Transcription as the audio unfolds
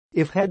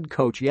If head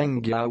coach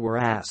Yeng Guiao were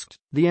asked,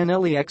 the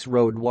NLEX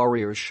Road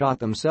Warriors shot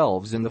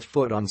themselves in the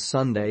foot on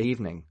Sunday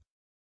evening.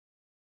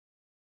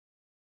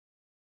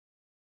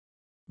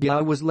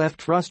 Guiao was left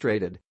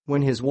frustrated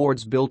when his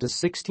wards built a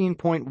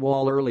 16-point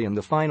wall early in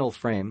the final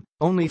frame,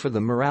 only for the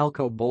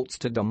Meralco Bolts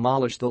to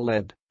demolish the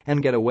lead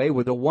and get away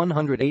with a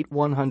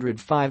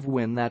 108-105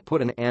 win that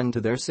put an end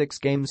to their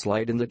 6-game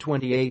slide in the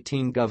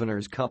 2018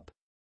 Governor's Cup.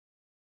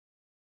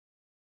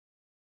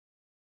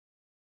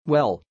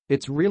 "Well,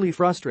 it's really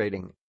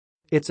frustrating.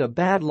 It's a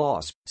bad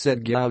loss,"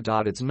 said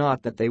Guiao. "It's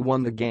not that they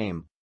won the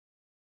game.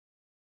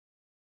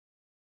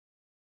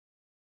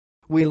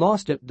 We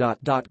lost it."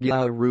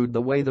 Guiao rued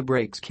the way the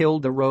breaks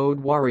killed the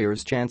Road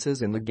Warriors'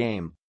 chances in the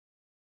game.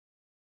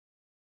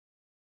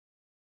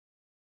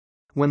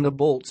 When the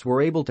Bolts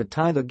were able to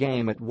tie the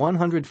game at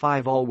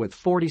 105-all with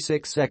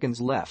 46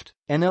 seconds left,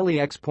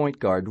 NLEX point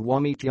guard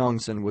Juami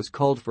Tiongson was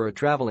called for a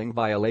traveling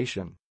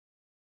violation.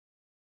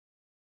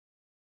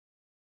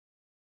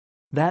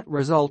 That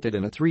resulted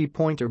in a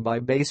three-pointer by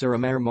Baser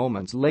Amer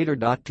moments later.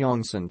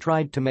 Tiongson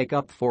tried to make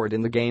up for it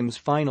in the game's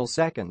final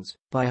seconds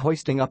by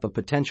hoisting up a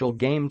potential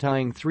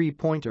game-tying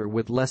three-pointer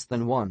with less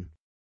than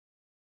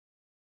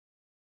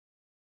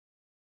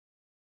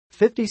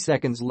 1:50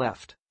 seconds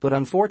left, but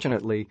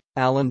unfortunately,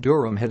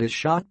 Durham had his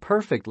shot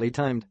perfectly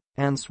timed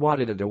and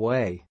swatted it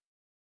away.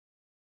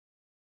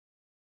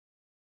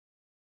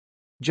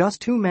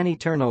 "Just too many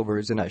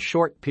turnovers in a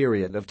short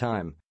period of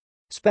time.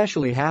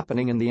 Especially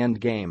happening in the end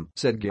game,"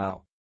 said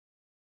Guiao.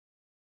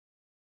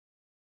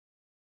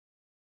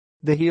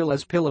 The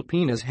Gilas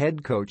Pilipinas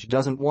head coach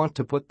doesn't want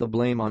to put the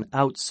blame on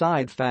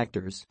outside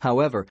factors,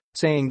 however,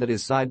 saying that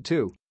his side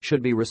too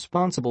should be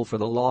responsible for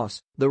the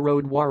loss. The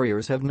Road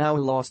Warriors have now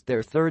lost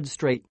their third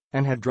straight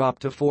and have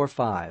dropped to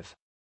 4-5.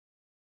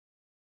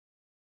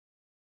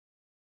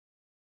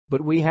 "But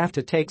we have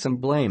to take some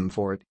blame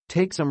for it,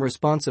 take some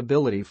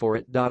responsibility for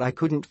it. I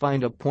couldn't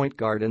find a point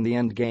guard in the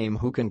end game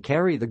who can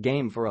carry the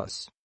game for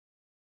us.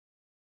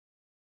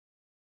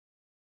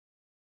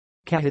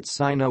 Kahit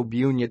Sino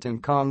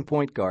Bunyatan Kong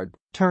point guard,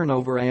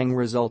 turnover ang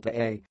resulta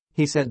a,"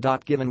 he said.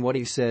 Given what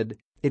he said,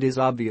 it is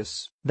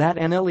obvious that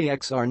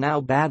NLEX are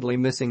now badly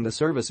missing the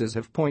services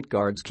of point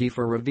guards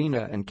Kiefer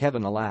Ravina and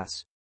Kevin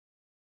Alas.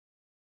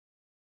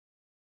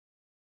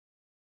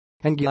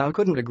 And Guiao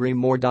couldn't agree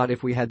more.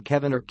 "If we had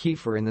Kevin or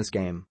Kiefer in this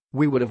game,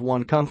 we would have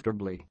won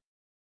comfortably.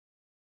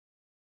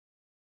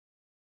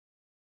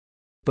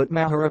 But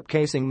maharap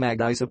kasing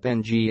mag-isip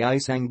ng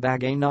isang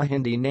bagay na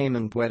hindi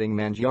naman pwedeng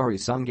mangyari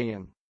sa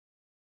ngayon.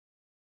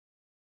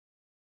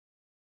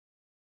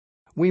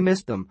 We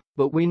missed them,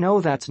 but we know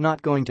that's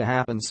not going to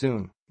happen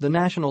soon," the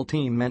national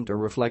team mentor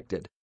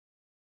reflected.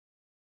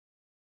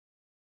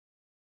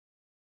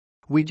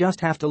 "We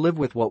just have to live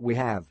with what we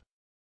have